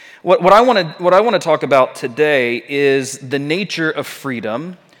What I want to talk about today is the nature of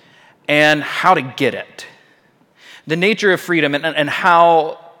freedom and how to get it. The nature of freedom and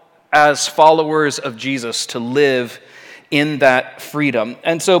how, as followers of Jesus, to live in that freedom.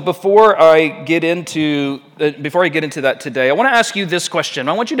 And so before I get into that today, I want to ask you this question.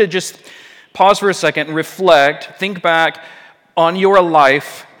 I want you to just pause for a second, reflect, think back on your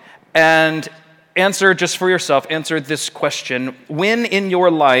life, and answer just for yourself. Answer this question. When in your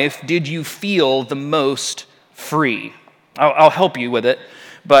life did you feel the most free? I'll help you with it,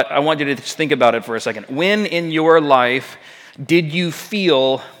 but I want you to just think about it for a second. When in your life did you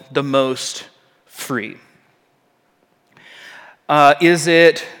feel the most free? Is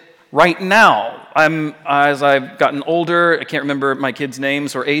it right now? As I've gotten older, I can't remember my kids'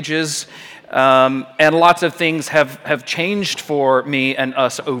 names or ages, and lots of things have changed for me and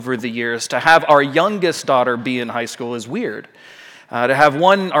us over the years. To have our youngest daughter be in high school is weird. To have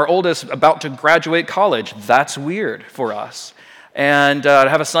our oldest, about to graduate college, that's weird for us. And to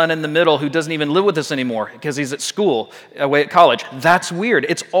have a son in the middle who doesn't even live with us anymore because he's at school, away at college, that's weird.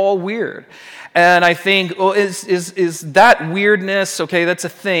 It's all weird. And I think, well, is that weirdness, okay, that's a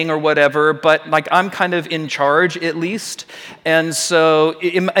thing or whatever, but like I'm kind of in charge at least. And so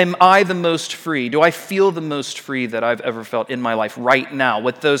am I the most free? Do I feel the most free that I've ever felt in my life right now?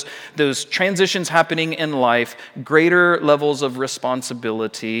 With those transitions happening in life, greater levels of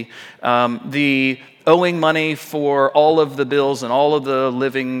responsibility, the owing money for all of the bills and all of the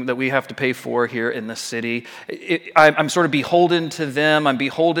living that we have to pay for here in the city. I'm sort of beholden to them. I'm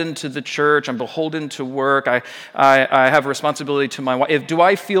beholden to the church. I'm beholden to work. I have a responsibility to my wife. Do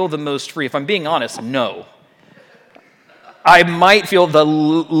I feel the most free? If I'm being honest, no. I might feel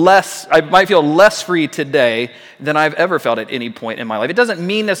less free today than I've ever felt at any point in my life. It doesn't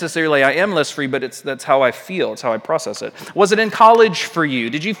mean necessarily I am less free, but that's how I feel. It's how I process it. Was it in college for you?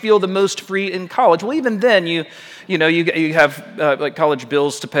 Did you feel the most free in college? Well, even then, you have like college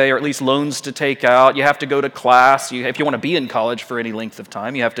bills to pay, or at least loans to take out. You have to go to class. If you want to be in college for any length of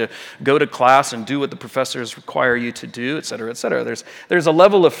time, you have to go to class and do what the professors require you to do, et cetera, et cetera. There's a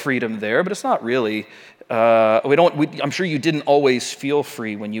level of freedom there, but it's not really. I'm sure you didn't always feel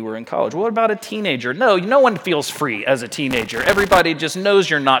free when you were in college. What about a teenager? No one feels free as a teenager. Everybody just knows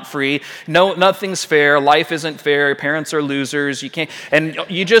you're not free. No, nothing's fair. Life isn't fair. Your parents are losers. And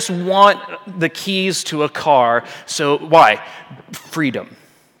you just want the keys to a car. So why? Freedom.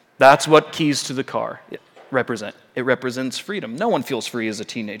 That's what keys to the car represent. It represents freedom. No one feels free as a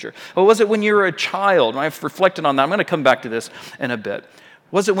teenager. What was it when you were a child? And I've reflected on that. I'm going to come back to this in a bit.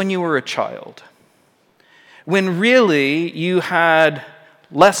 Was it when you were a child? When really you had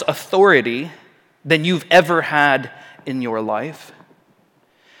less authority than you've ever had in your life,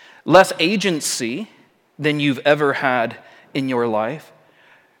 less agency than you've ever had in your life,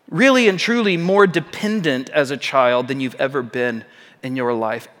 really and truly more dependent as a child than you've ever been in your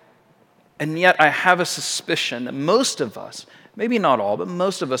life. And yet I have a suspicion that most of us, maybe not all, but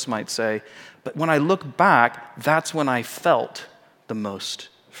most of us might say, but when I look back, that's when I felt the most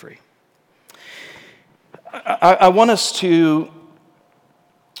free. I want us to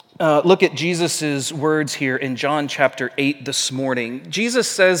look at Jesus' words here in John chapter 8 this morning. Jesus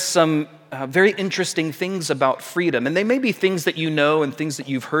says some very interesting things about freedom, and they may be things that you know and things that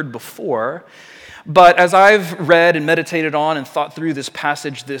you've heard before, but as I've read and meditated on and thought through this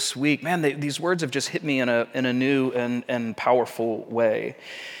passage this week, man, these words have just hit me in a new and powerful way.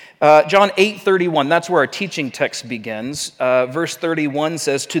 John 8:31, that's where our teaching text begins. Verse 31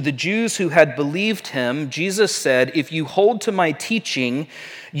 says, "To the Jews who had believed him, Jesus said, 'If you hold to my teaching,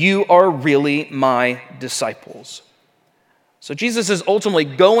 you are really my disciples.'" So Jesus is ultimately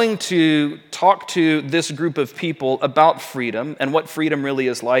going to talk to this group of people about freedom and what freedom really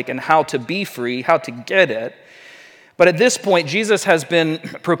is like and how to be free, how to get it. But at this point, Jesus has been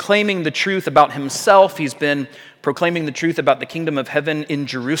proclaiming the truth about himself. He's been proclaiming the truth about the kingdom of heaven in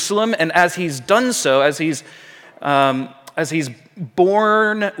Jerusalem. And as he's done so, as he's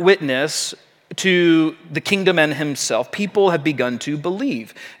borne witness to the kingdom and himself, people have begun to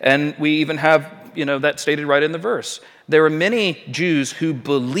believe. And we even have, that stated right in the verse. There were many Jews who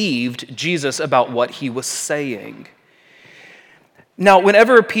believed Jesus about what he was saying. Now,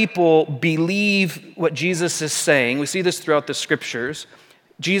 whenever people believe what Jesus is saying, we see this throughout the scriptures,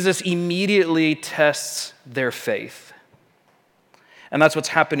 Jesus immediately tests their faith. And that's what's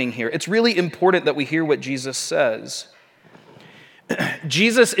happening here. It's really important that we hear what Jesus says.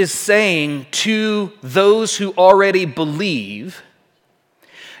 Jesus is saying to those who already believe,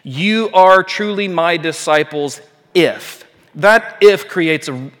 "You are truly my disciples if." That if creates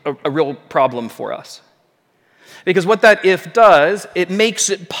a real problem for us. Because what that if does, it makes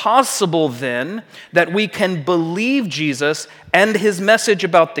it possible then that we can believe Jesus and his message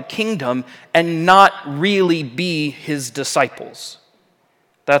about the kingdom and not really be his disciples.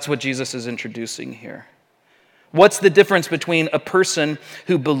 That's what Jesus is introducing here. What's the difference between a person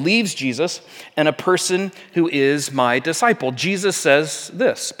who believes Jesus and a person who is my disciple? Jesus says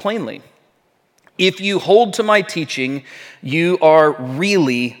this plainly: if you hold to my teaching, you are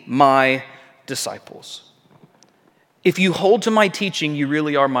really my disciples. If you hold to my teaching, you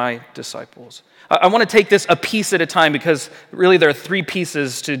really are my disciples. I want to take this a piece at a time because really there are three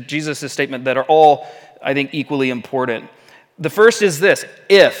pieces to Jesus' statement that are all, I think, equally important. The first is this: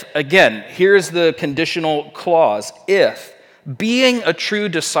 if, again, here's the conditional clause, if being a true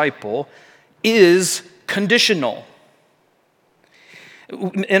disciple is conditional.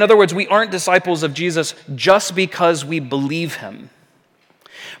 In other words, we aren't disciples of Jesus just because we believe him.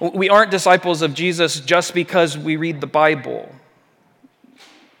 We aren't disciples of Jesus just because we read the Bible.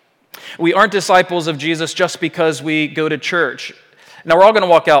 We aren't disciples of Jesus just because we go to church. Now, we're all going to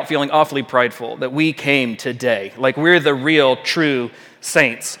walk out feeling awfully prideful that we came today, like we're the real, true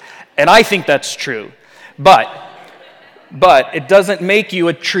saints. And I think that's true. But it doesn't make you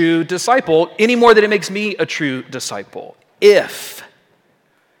a true disciple any more than it makes me a true disciple. If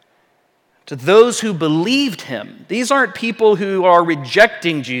to those who believed him. These aren't people who are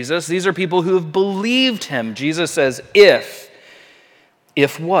rejecting Jesus. These are people who have believed him. Jesus says, if.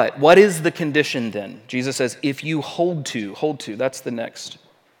 If what? What is the condition then? Jesus says, if you hold to. That's the next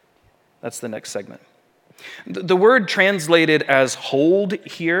segment. The word translated as hold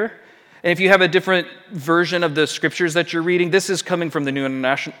here, and if you have a different version of the scriptures that you're reading, this is coming from the New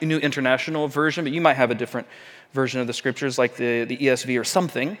International Version, but you might have a different version of the scriptures like the ESV or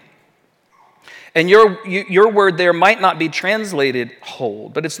something. And your word there might not be translated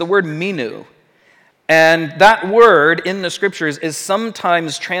hold, but it's the word minu. And that word in the scriptures is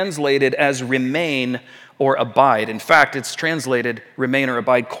sometimes translated as remain or abide. In fact, it's translated remain or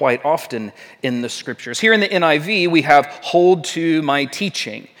abide quite often in the scriptures. Here in the NIV, we have hold to my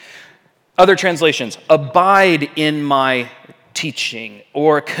teaching. Other translations, abide in my teaching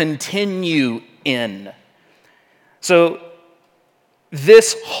or continue in. So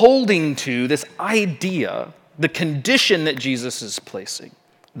this holding to, this idea, the condition that Jesus is placing,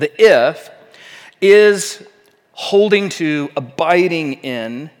 the if, is holding to, abiding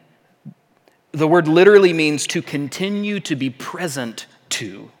in. The word literally means to continue to be present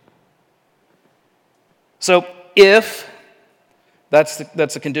to. So if, that's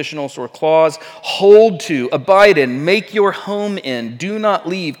a conditional sort of clause, hold to, abide in, make your home in, do not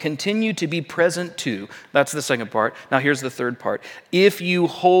leave, continue to be present to. That's the second part. Now here's the third part. If you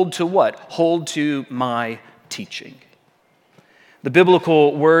hold to what? Hold to my teaching. The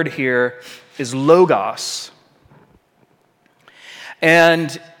biblical word here is logos.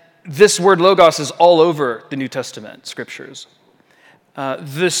 And this word logos is all over the New Testament scriptures.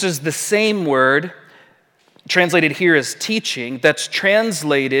 This is the same word translated here as teaching that's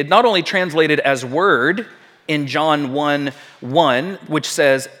translated, not only translated as word in John 1:1, which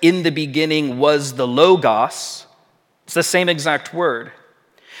says, in the beginning was the logos. It's the same exact word.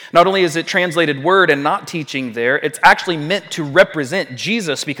 Not only is it translated word and not teaching there, it's actually meant to represent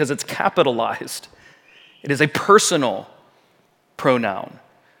Jesus because it's capitalized. It is a personal pronoun.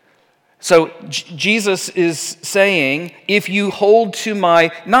 So Jesus is saying, if you hold to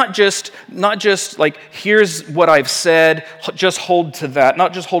my, not just like, here's what I've said, just hold to that,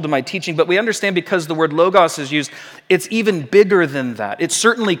 not just hold to my teaching, but we understand because the word logos is used, it's even bigger than that. It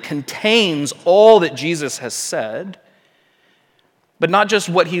certainly contains all that Jesus has said, but not just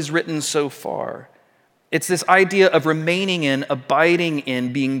what he's written so far. It's this idea of remaining in, abiding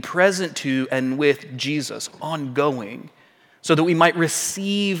in, being present to and with Jesus, ongoing, so that we might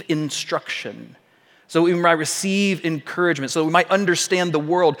receive instruction, so we might receive encouragement, so we might understand the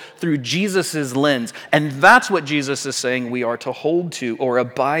world through Jesus' lens. And that's what Jesus is saying we are to hold to or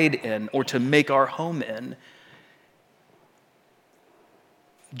abide in or to make our home in.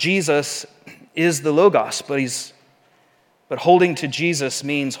 Jesus is the Logos, but holding to Jesus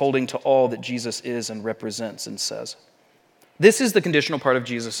means holding to all that Jesus is and represents and says. This is the conditional part of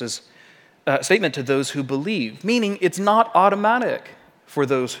Jesus' statement to those who believe, meaning it's not automatic for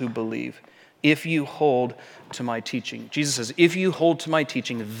those who believe. If you hold to my teaching. Jesus says, if you hold to my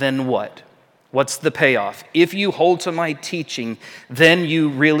teaching, then what? What's the payoff? If you hold to my teaching, then you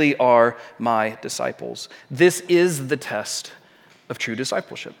really are my disciples. This is the test of true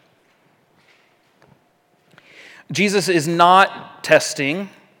discipleship. Jesus is not testing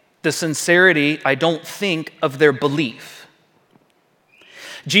the sincerity, I don't think, of their belief.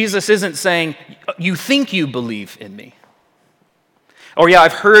 Jesus isn't saying, you think you believe in me. Or yeah,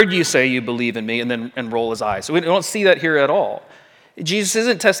 I've heard you say you believe in me, and roll his eyes. So we don't see that here at all. Jesus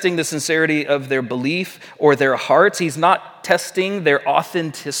isn't testing the sincerity of their belief or their hearts. He's not testing their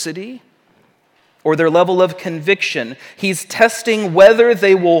authenticity or their level of conviction. He's testing whether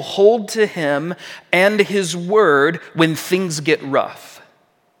they will hold to him and his word when things get rough.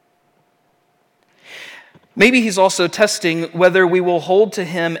 Maybe he's also testing whether we will hold to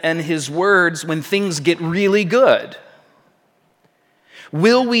him and his words when things get really good.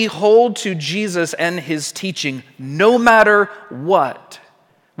 Will we hold to Jesus and his teaching no matter what?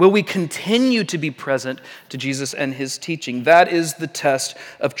 Will we continue to be present to Jesus and his teaching? That is the test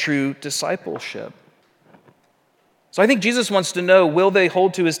of true discipleship. So I think Jesus wants to know, will they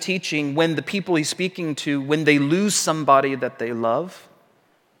hold to his teaching when the people he's speaking to, when they lose somebody that they love?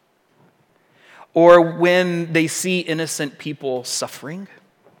 Or when they see innocent people suffering?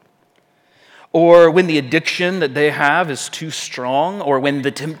 Or when the addiction that they have is too strong, or when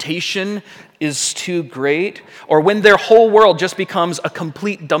the temptation is too great, or when their whole world just becomes a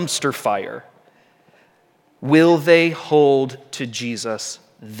complete dumpster fire, will they hold to Jesus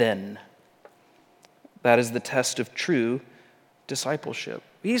then? That is the test of true discipleship.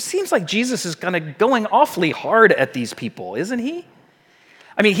 It seems like Jesus is kind of going awfully hard at these people, isn't he?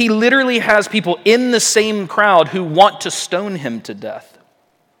 I mean, he literally has people in the same crowd who want to stone him to death.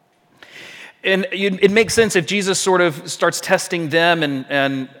 And it makes sense if Jesus sort of starts testing them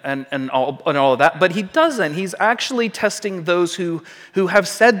and all of that, but he doesn't. He's actually testing those who have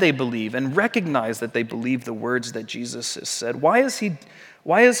said they believe and recognize that they believe the words that Jesus has said. Why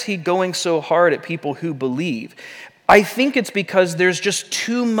is he going so hard at people who believe? I think it's because there's just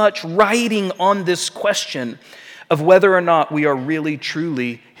too much writing on this question of whether or not we are really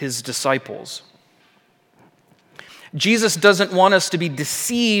truly his disciples. Jesus doesn't want us to be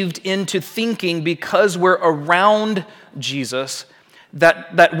deceived into thinking because we're around Jesus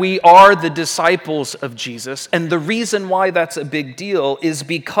that we are the disciples of Jesus. And the reason why that's a big deal is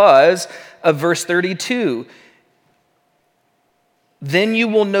because of verse 32. Then you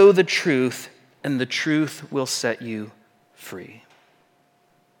will know the truth, and the truth will set you free.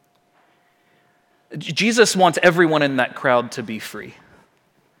 Jesus wants everyone in that crowd to be free.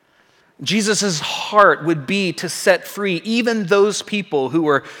 Jesus' heart would be to set free even those people who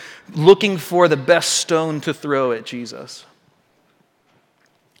were looking for the best stone to throw at Jesus.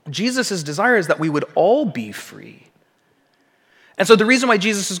 Jesus' desire is that we would all be free. And so the reason why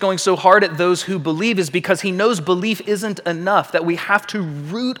Jesus is going so hard at those who believe is because he knows belief isn't enough, that we have to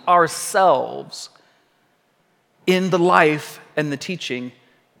root ourselves in the life and the teaching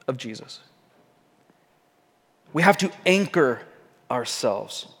of Jesus. We have to anchor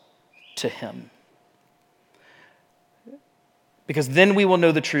ourselves to him. Because then we will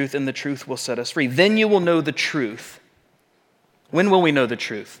know the truth, and the truth will set us free. Then you will know the truth. When will we know the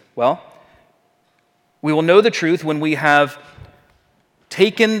truth? Well, we will know the truth when we have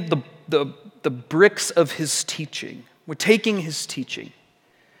taken the bricks of his teaching. We're taking his teaching,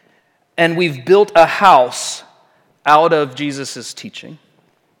 and we've built a house out of Jesus' teaching.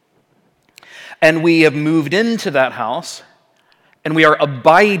 And we have moved into that house, and we are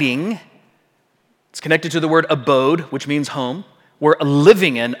abiding. It's connected to the word abode, which means home. We're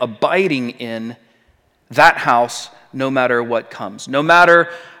living in, abiding in that house no matter what comes. No matter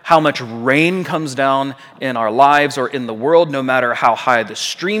how much rain comes down in our lives or in the world, no matter how high the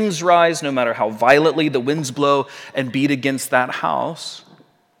streams rise, no matter how violently the winds blow and beat against that house,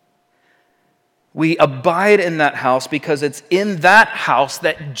 we abide in that house because it's in that house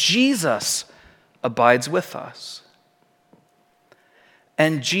that Jesus abides with us.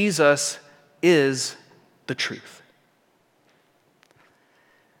 And Jesus is the truth.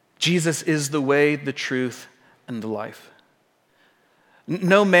 Jesus is the way, the truth, and the life.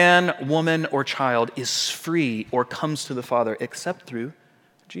 No man, woman, or child is free or comes to the Father except through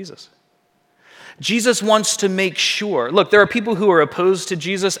Jesus. Jesus wants to make sure. Look, there are people who are opposed to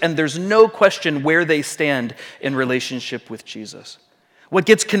Jesus, and there's no question where they stand in relationship with Jesus. What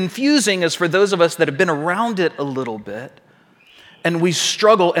gets confusing is for those of us that have been around it a little bit, and we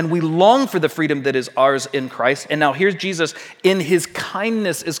struggle and we long for the freedom that is ours in Christ. And now here's Jesus in his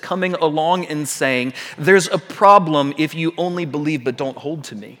kindness is coming along and saying, there's a problem if you only believe but don't hold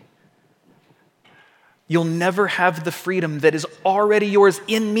to me. You'll never have the freedom that is already yours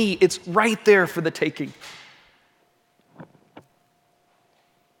in me. It's right there for the taking.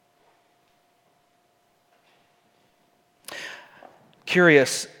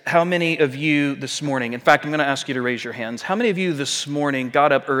 Curious, how many of you this morning, in fact, I'm going to ask you to raise your hands. How many of you this morning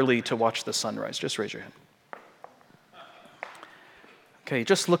got up early to watch the sunrise? Just raise your hand. Okay,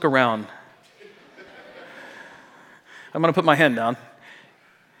 just look around. I'm going to put my hand down.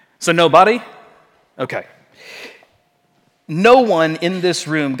 So nobody? Okay. No one in this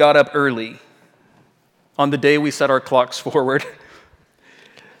room got up early on the day we set our clocks forward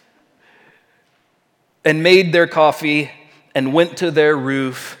and made their coffee and went to their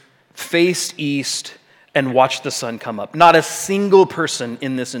roof, faced east, and watched the sun come up. Not a single person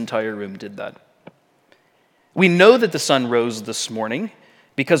in this entire room did that. We know that the sun rose this morning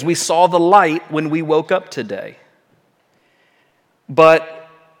because we saw the light when we woke up today. But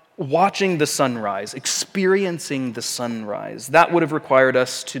watching the sunrise, experiencing the sunrise, that would have required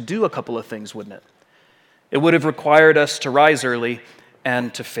us to do a couple of things, wouldn't it? It would have required us to rise early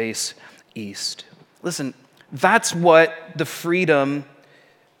and to face east. Listen, that's what the freedom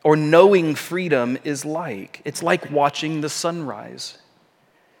or knowing freedom is like. It's like watching the sunrise.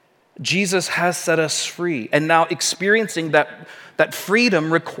 Jesus has set us free, and now experiencing that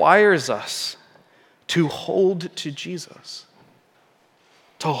freedom requires us to hold to Jesus,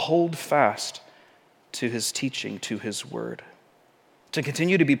 to hold fast to his teaching, to his word, to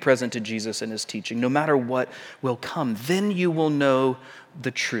continue to be present to Jesus and his teaching, no matter what will come. Then you will know the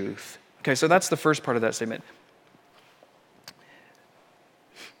truth. Okay, so that's the first part of that statement.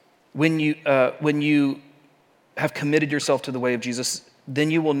 When you have committed yourself to the way of Jesus,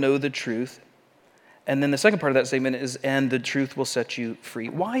 then you will know the truth. And then the second part of that statement is, and the truth will set you free.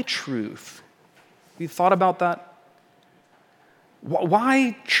 Why truth? Have you thought about that?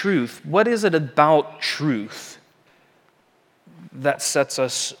 Why truth? What is it about truth that sets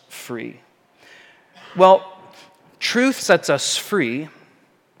us free? Well, truth sets us free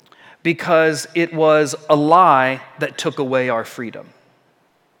because it was a lie that took away our freedom.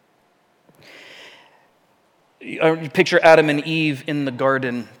 You picture Adam and Eve in the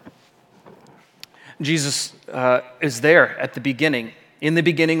garden. Jesus is there at the beginning. In the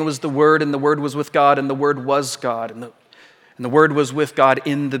beginning was the Word, and the Word was with God, and the Word was God, and the Word was with God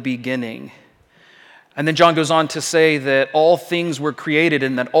in the beginning. And then John goes on to say that all things were created,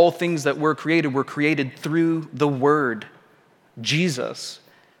 and that all things that were created through the Word, Jesus.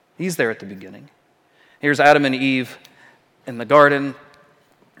 He's there at the beginning. Here's Adam and Eve in the garden.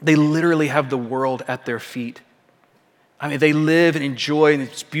 They literally have the world at their feet. I mean, they live and enjoy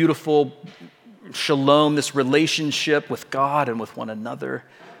this beautiful shalom, this relationship with God and with one another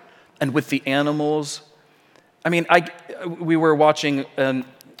and with the animals. I mean, we were watching a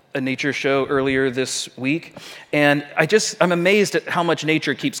nature show earlier this week, and I'm amazed at how much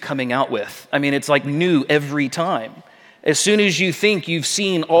nature keeps coming out with. I mean, it's like new every time. As soon as you think you've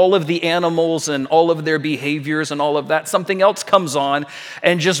seen all of the animals and all of their behaviors and all of that, something else comes on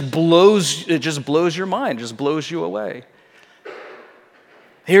and just blows your mind, just blows you away.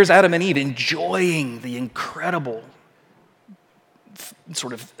 Here's Adam and Eve enjoying the incredible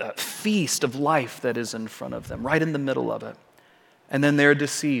sort of feast of life that is in front of them, right in the middle of it. And then they're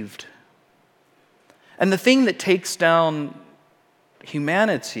deceived. And the thing that takes down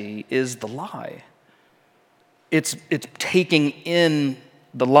humanity is the lie. It's taking in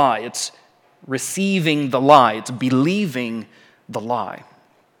the lie. It's receiving the lie. It's believing the lie.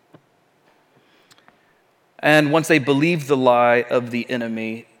 And once they believed the lie of the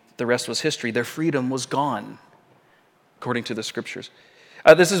enemy, the rest was history. Their freedom was gone, according to the scriptures.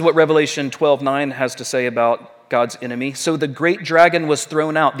 This is what Revelation 12:9 has to say about God's enemy. So the great dragon was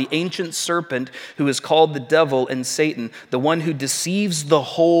thrown out, the ancient serpent who is called the devil and Satan, the one who deceives the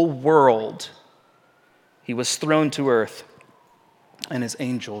whole world. He was thrown to earth, and his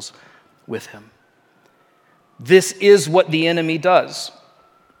angels with him. This is what the enemy does.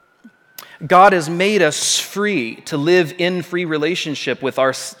 God has made us free to live in free relationship with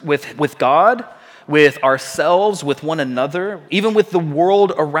God, with ourselves, with one another, even with the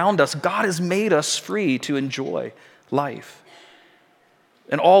world around us. God has made us free to enjoy life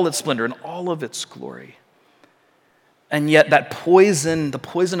in all its splendor, in all of its glory. And yet that poison, the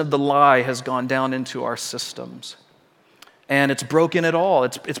poison of the lie, has gone down into our systems. And it's broken it all.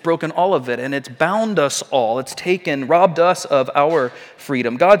 It's broken all of it. And it's bound us all. It's robbed us of our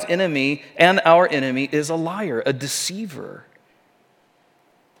freedom. God's enemy and our enemy is a liar, a deceiver.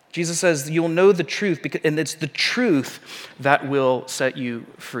 Jesus says you'll know the truth, and it's the truth that will set you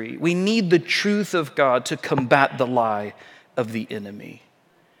free. We need the truth of God to combat the lie of the enemy.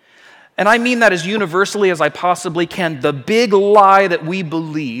 And I mean that as universally as I possibly can. The big lie that we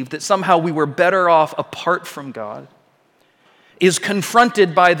believe, that somehow we were better off apart from God, is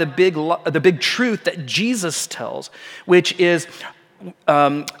confronted by the big truth that Jesus tells, which is,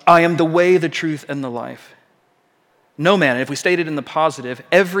 I am the way, the truth, and the life. No man, and if we state it in the positive,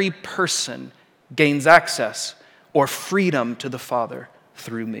 every person gains access or freedom to the Father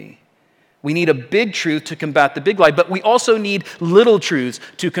through me. We need a big truth to combat the big lie, but we also need little truths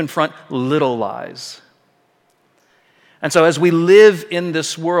to confront little lies. And so as we live in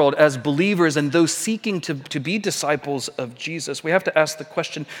this world as believers and those seeking to be disciples of Jesus, we have to ask the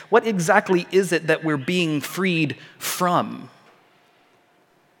question, what exactly is it that we're being freed from?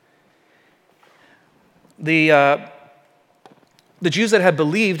 The Jews that had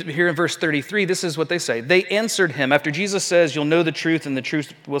believed, here in verse 33, this is what they say. They answered him, after Jesus says, you'll know the truth and the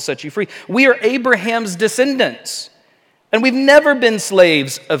truth will set you free. We are Abraham's descendants, and we've never been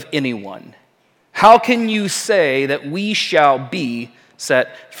slaves of anyone. How can you say that we shall be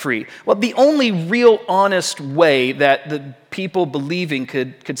set free? Well, the only real honest way that the people believing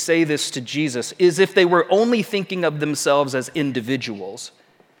could say this to Jesus is if they were only thinking of themselves as individuals.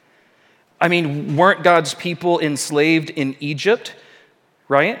 I mean, weren't God's people enslaved in Egypt,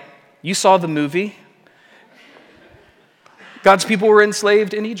 right? You saw the movie. God's people were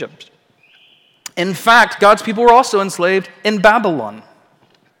enslaved in Egypt. In fact, God's people were also enslaved in Babylon.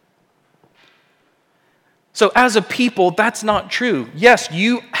 So as a people, that's not true. Yes,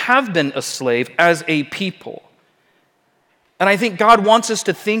 you have been a slave as a people. And I think God wants us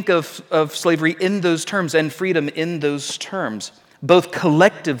to think of slavery in those terms and freedom in those terms. Both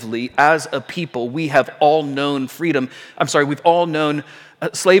collectively as a people, we have all known freedom. We've all known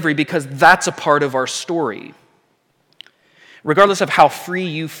slavery because that's a part of our story. Regardless of how free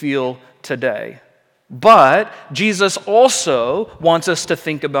you feel today. But Jesus also wants us to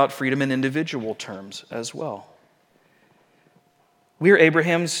think about freedom in individual terms as well. We are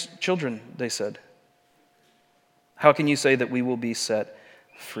Abraham's children, they said. How can you say that we will be set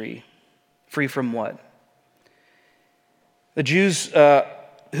free? Free from what? The Jews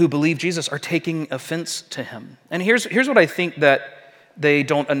who believe Jesus are taking offense to him. And here's what I think that they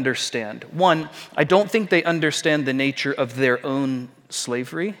don't understand. One, I don't think they understand the nature of their own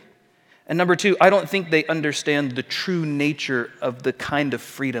slavery. And number two, I don't think they understand the true nature of the kind of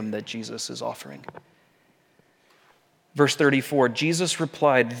freedom that Jesus is offering. Verse 34, Jesus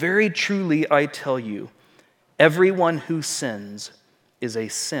replied, very truly I tell you, everyone who sins is a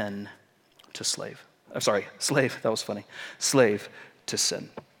sin to slave. Slave, that was funny. Slave to sin.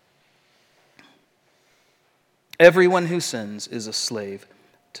 Everyone who sins is a slave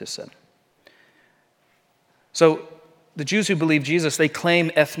to sin. So the Jews who believe Jesus, they claim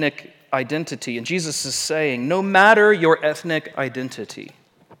ethnic identity. And Jesus is saying, no matter your ethnic identity,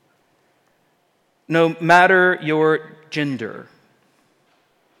 no matter your gender,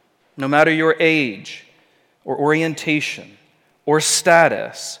 no matter your age or orientation or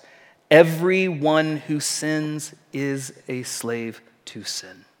status, everyone who sins is a slave to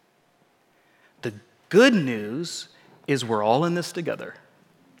sin. The good news is we're all in this together.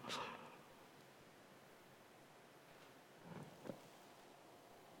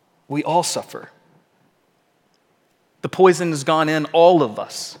 We all suffer. The poison has gone in all of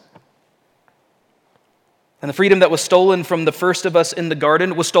us. And the freedom that was stolen from the first of us in the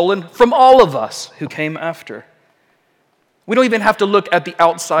garden was stolen from all of us who came after. We don't even have to look at the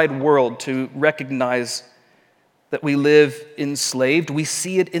outside world to recognize that we live enslaved. We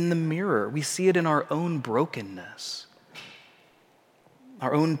see it in the mirror. We see it in our own brokenness,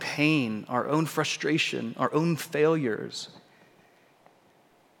 our own pain, our own frustration, our own failures,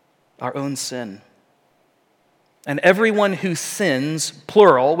 our own sin. And everyone who sins,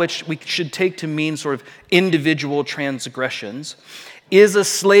 plural, which we should take to mean sort of individual transgressions, is a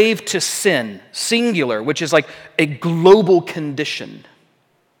slave to sin, singular, which is like a global condition.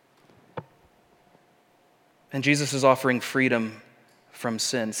 And Jesus is offering freedom from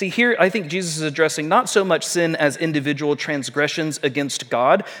sin. See, here I think Jesus is addressing not so much sin as individual transgressions against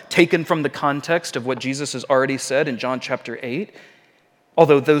God, taken from the context of what Jesus has already said in John chapter 8,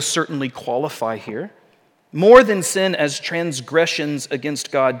 although those certainly qualify here. More than sin as transgressions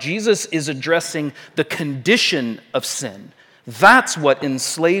against God, Jesus is addressing the condition of sin. That's what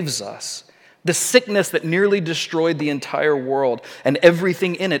enslaves us. The sickness that nearly destroyed the entire world and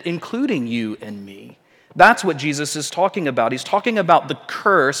everything in it, including you and me. That's what Jesus is talking about. He's talking about the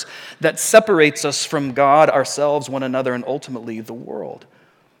curse that separates us from God, ourselves, one another, and ultimately the world.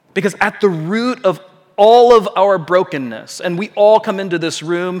 Because at the root of all of our brokenness, and we all come into this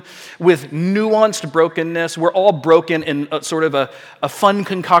room with nuanced brokenness. We're all broken in sort of a fun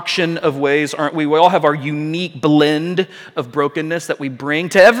concoction of ways, aren't we? We all have our unique blend of brokenness that we bring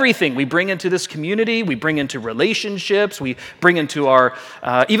to everything. We bring into this community, we bring into relationships, we bring into our,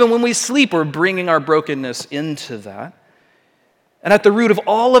 even when we sleep, we're bringing our brokenness into that. And at the root of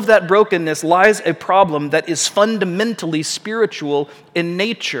all of that brokenness lies a problem that is fundamentally spiritual in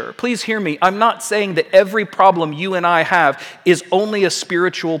nature. Please hear me. I'm not saying that every problem you and I have is only a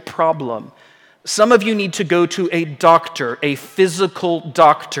spiritual problem. Some of you need to go to a doctor, a physical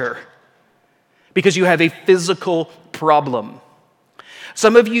doctor, because you have a physical problem.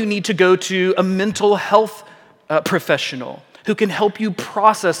 Some of you need to go to a mental health professional who can help you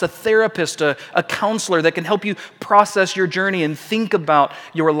process, a therapist, a counselor that can help you process your journey and think about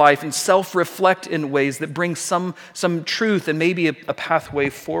your life and self-reflect in ways that bring some truth and maybe a pathway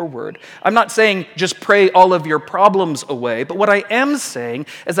forward. I'm not saying just pray all of your problems away, but what I am saying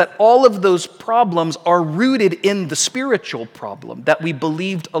is that all of those problems are rooted in the spiritual problem, that we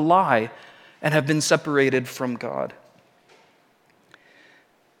believed a lie and have been separated from God.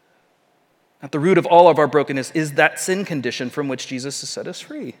 At the root of all of our brokenness is that sin condition from which Jesus has set us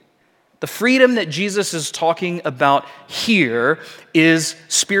free. The freedom that Jesus is talking about here is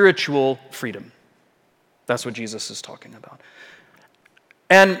spiritual freedom. That's what Jesus is talking about.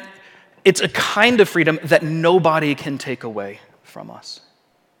 And it's a kind of freedom that nobody can take away from us.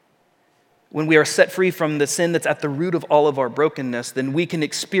 When we are set free from the sin that's at the root of all of our brokenness, then we can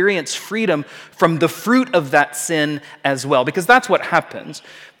experience freedom from the fruit of that sin as well, because that's what happens.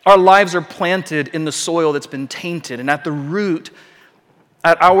 Our lives are planted in the soil that's been tainted, and at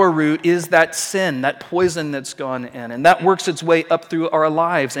our root is that sin, that poison that's gone in, and that works its way up through our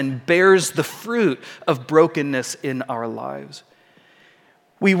lives and bears the fruit of brokenness in our lives.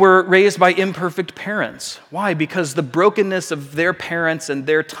 We were raised by imperfect parents. Why? Because the brokenness of their parents and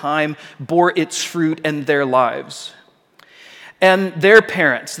their time bore its fruit in their lives. And their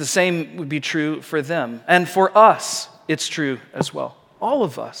parents, the same would be true for them. And for us, it's true as well. All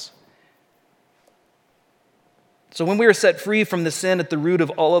of us. So when we are set free from the sin at the root of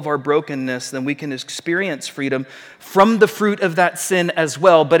all of our brokenness, then we can experience freedom from the fruit of that sin as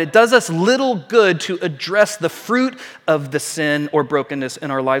well. But it does us little good to address the fruit of the sin or brokenness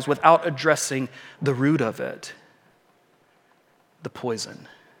in our lives without addressing the root of it, the poison.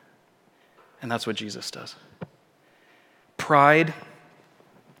 And that's what Jesus does. Pride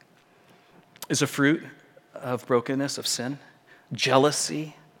is a fruit of brokenness, of sin.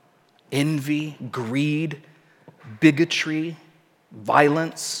 Jealousy, envy, greed, bigotry,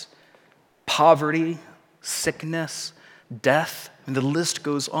 violence, poverty, sickness, death, and the list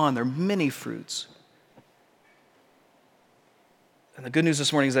goes on. There are many fruits. And the good news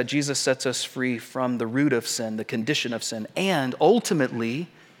this morning is that Jesus sets us free from the root of sin, the condition of sin, and ultimately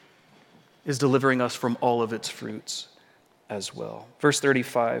is delivering us from all of its fruits as well. Verse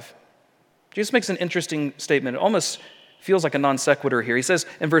 35, Jesus makes an interesting statement. It almost feels like a non sequitur here. He says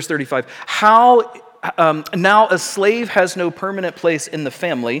in verse 35, now a slave has no permanent place in the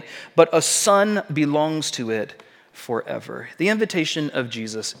family, but a son belongs to it forever. The invitation of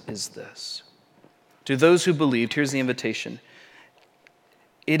Jesus is this. To those who believed, here's the invitation.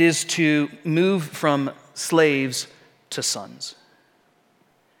 It is to move from slaves to sons.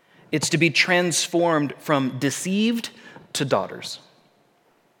 It's to be transformed from deceived to daughters.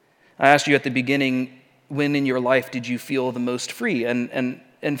 I asked you at the beginning, when in your life did you feel the most free? And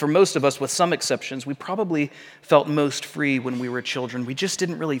for most of us, with some exceptions, we probably felt most free when we were children. We just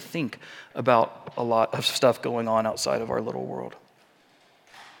didn't really think about a lot of stuff going on outside of our little world.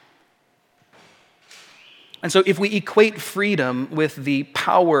 And so if we equate freedom with the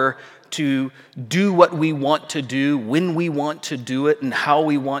power to do what we want to do, when we want to do it, and how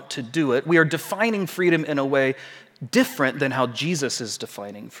we want to do it, we are defining freedom in a way different than how Jesus is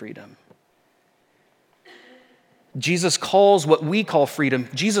defining freedom. Jesus calls what we call freedom,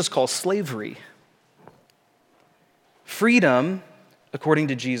 Jesus calls slavery. Freedom, according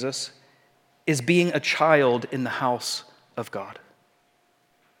to Jesus, is being a child in the house of God.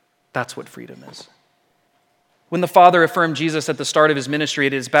 That's what freedom is. When the Father affirmed Jesus at the start of his ministry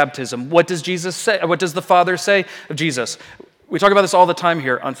at his baptism, what does Jesus say? What does the Father say of Jesus? We talk about this all the time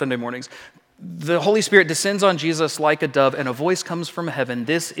here on Sunday mornings. The Holy Spirit descends on Jesus like a dove, and a voice comes from heaven.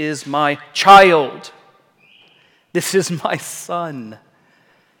 This is my child. This is my son,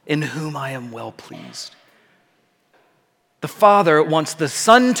 in whom I am well pleased. The Father wants the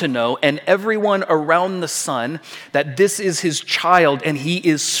Son to know, and everyone around the Son, that this is his child, and he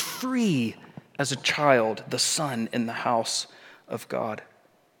is free as a child, the Son in the house of God.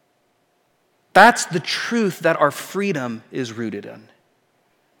 That's the truth that our freedom is rooted in.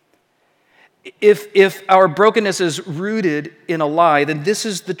 If our brokenness is rooted in a lie, then this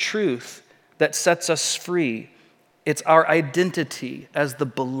is the truth that sets us free. It's our identity as the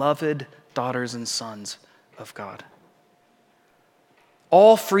beloved daughters and sons of God.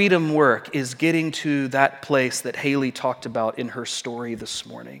 All freedom work is getting to that place that Haley talked about in her story this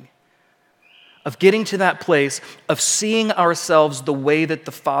morning. Of getting to that place of seeing ourselves the way that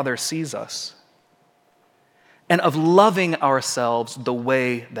the Father sees us. And of loving ourselves the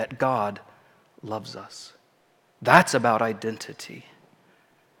way that God loves us. That's about identity.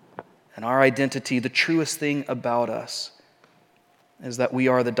 And our identity, the truest thing about us, is that we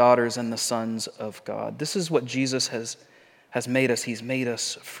are the daughters and the sons of God. This is what Jesus has made us. He's made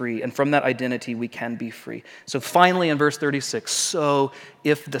us free. And from that identity, we can be free. So finally in verse 36, so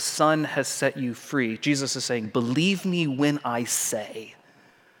if the Son has set you free, Jesus is saying, believe me when I say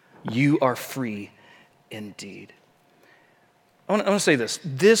you are free indeed. I want to say this.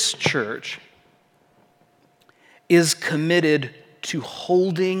 This church is committed to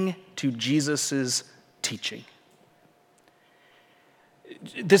holding to Jesus' teaching.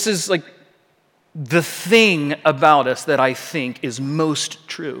 This is like the thing about us that I think is most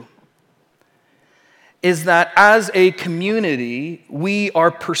true, is that as a community, we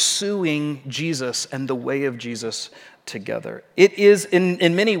are pursuing Jesus and the way of Jesus together. It is,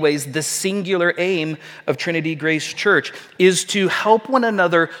 in many ways, the singular aim of Trinity Grace Church is to help one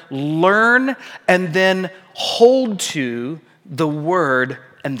another learn and then hold to the word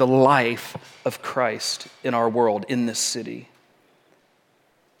and the life of Christ in our world, in this city.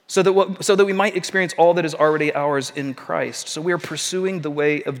 So that we might experience all that is already ours in Christ. So we are pursuing the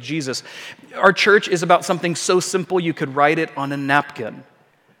way of Jesus. Our church is about something so simple you could write it on a napkin.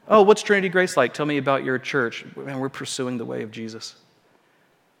 Oh, what's Trinity Grace like? Tell me about your church. Man, we're pursuing the way of Jesus.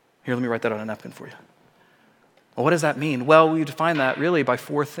 Here, let me write that on a napkin for you. Well, what does that mean? Well, we define that really by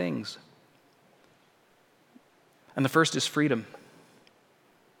 4 things. And the first is freedom,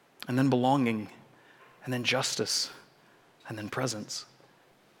 and then belonging, and then justice, and then presence.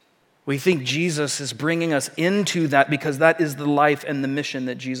 We think Jesus is bringing us into that because that is the life and the mission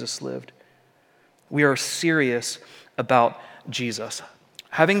that Jesus lived. We are serious about Jesus.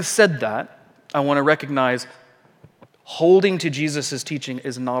 Having said that, I want to recognize holding to Jesus' teaching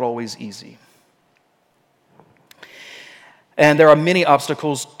is not always easy. And there are many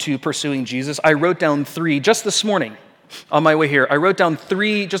obstacles to pursuing Jesus. I wrote down 3 just this morning on my way here. I wrote down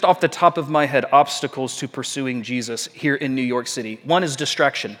 3 just off the top of my head obstacles to pursuing Jesus here in New York City. One is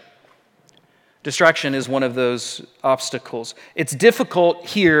distraction. Distraction is one of those obstacles. It's difficult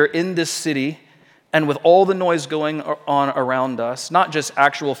here in this city and with all the noise going on around us, not just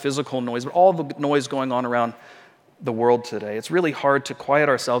actual physical noise, but all the noise going on around the world today. It's really hard to quiet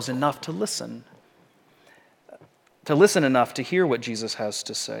ourselves enough to listen enough to hear what Jesus has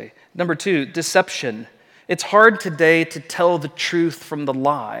to say. Number 2, deception. It's hard today to tell the truth from the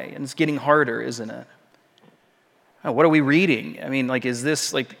lie, and it's getting harder, isn't it? What are we reading? I mean, is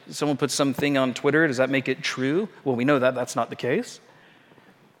this like someone puts something on Twitter? Does that make it true? Well, we know that that's not the case.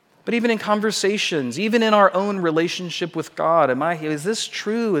 But even in conversations, even in our own relationship with God, is this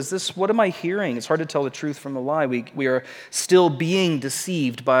true? What am I hearing? It's hard to tell the truth from the lie. We are still being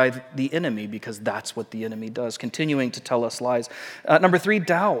deceived by the enemy because that's what the enemy does, continuing to tell us lies. Number 3,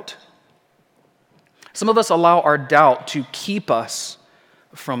 doubt. Some of us allow our doubt to keep us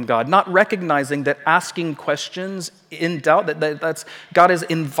from God, not recognizing that asking questions in doubt, that's God is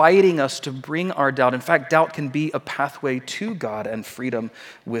inviting us to bring our doubt. In fact, doubt can be a pathway to God and freedom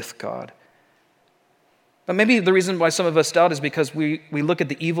with God. But maybe the reason why some of us doubt is because we look at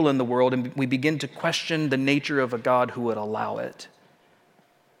the evil in the world and we begin to question the nature of a God who would allow it.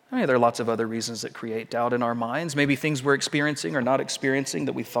 There are lots of other reasons that create doubt in our minds. Maybe things we're experiencing or not experiencing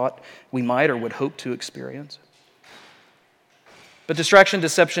that we thought we might or would hope to experience. But distraction,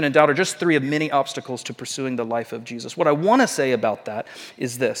 deception, and doubt are just 3 of many obstacles to pursuing the life of Jesus. What I want to say about that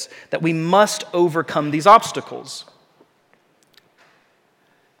is this, that we must overcome these obstacles.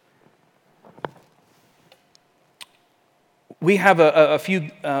 We have a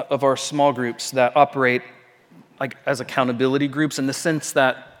few of our small groups that operate as accountability groups in the sense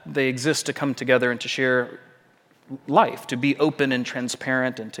that they exist to come together and to share life, to be open and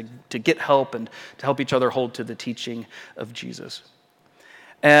transparent and to get help and to help each other hold to the teaching of Jesus.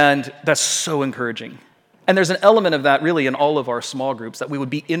 And that's so encouraging. And there's an element of that really in all of our small groups, that we would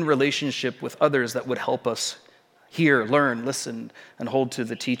be in relationship with others that would help us hear, learn, listen, and hold to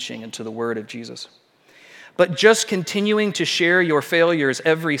the teaching and to the word of Jesus. But just continuing to share your failures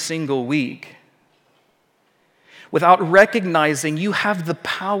every single week without recognizing you have the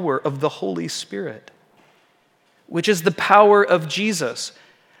power of the Holy Spirit, which is the power of Jesus.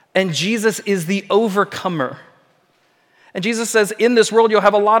 And Jesus is the overcomer. And Jesus says, in this world, you'll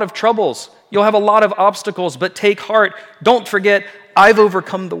have a lot of troubles. You'll have a lot of obstacles, but take heart. Don't forget, I've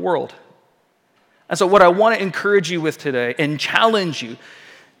overcome the world. And so what I want to encourage you with today and challenge you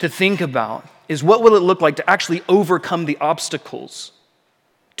to think about is, what will it look like to actually overcome the obstacles,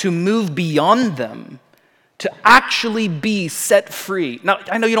 to move beyond them, to actually be set free. Now,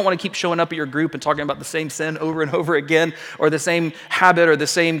 I know you don't want to keep showing up at your group and talking about the same sin over and over again, or the same habit, or the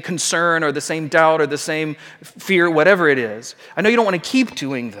same concern, or the same doubt, or the same fear, whatever it is. I know you don't want to keep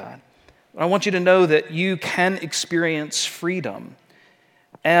doing that. But I want you to know that you can experience freedom.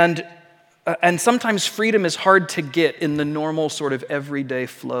 And sometimes freedom is hard to get in the normal sort of everyday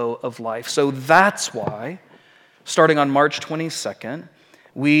flow of life. So that's why, starting on March 22nd,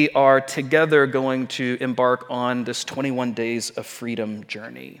 we are together going to embark on this 21 Days of Freedom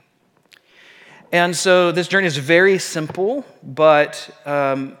journey. And so this journey is very simple, but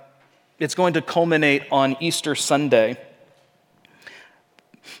it's going to culminate on Easter Sunday.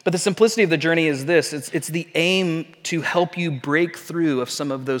 But the simplicity of the journey is this. It's the aim to help you break through of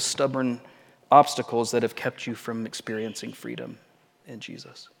some of those stubborn obstacles that have kept you from experiencing freedom in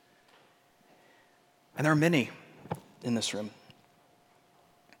Jesus. And there are many in this room.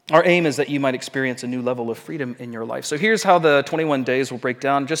 Our aim is that you might experience a new level of freedom in your life. So here's how the 21 days will break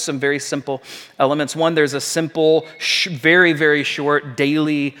down. Just some very simple elements. One, there's a simple, very, very short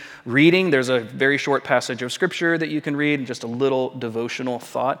daily reading. There's a very short passage of scripture that you can read, and just a little devotional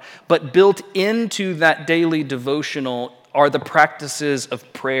thought. But built into that daily devotional are the practices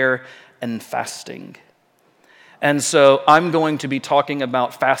of prayer and fasting. And so I'm going to be talking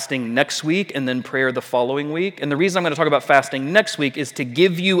about fasting next week and then prayer the following week. And the reason I'm going to talk about fasting next week is to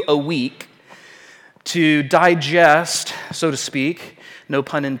give you a week to digest, so to speak, no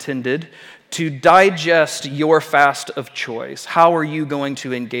pun intended, to digest your fast of choice. How are you going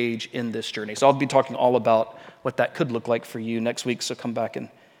to engage in this journey? So I'll be talking all about what that could look like for you next week, so come back and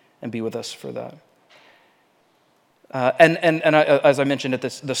be with us for that. As I mentioned at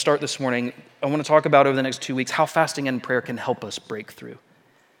the start this morning, I want to talk about over the next 2 weeks how fasting and prayer can help us break through,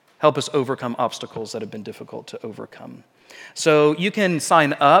 help us overcome obstacles that have been difficult to overcome. So you can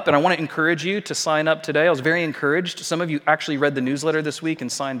sign up, and I want to encourage you to sign up today. I was very encouraged. Some of you actually read the newsletter this week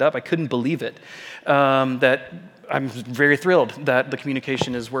and signed up. I couldn't believe it. That I'm very thrilled that the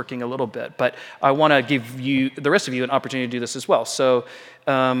communication is working a little bit, but I want to give you, the rest of you, an opportunity to do this as well. So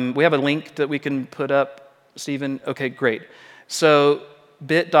we have a link that we can put up. Stephen? Okay, great. So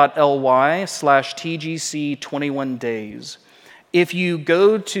bit.ly/TGC21 days. If you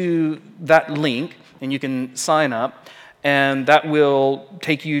go to that link, and you can sign up, and that will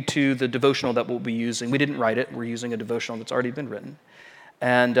take you to the devotional that we'll be using. We didn't write it. We're using a devotional that's already been written.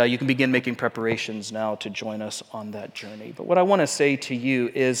 And you can begin making preparations now to join us on that journey. But what I want to say to you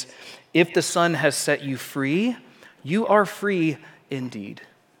is, if the Son has set you free, you are free indeed.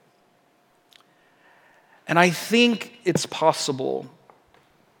 And I think it's possible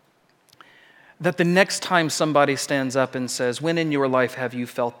that the next time somebody stands up and says, "When in your life have you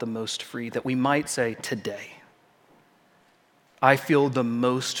felt the most free?" that we might say, "Today. I feel the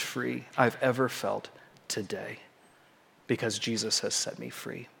most free I've ever felt today because Jesus has set me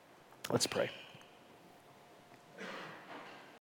free." Let's pray.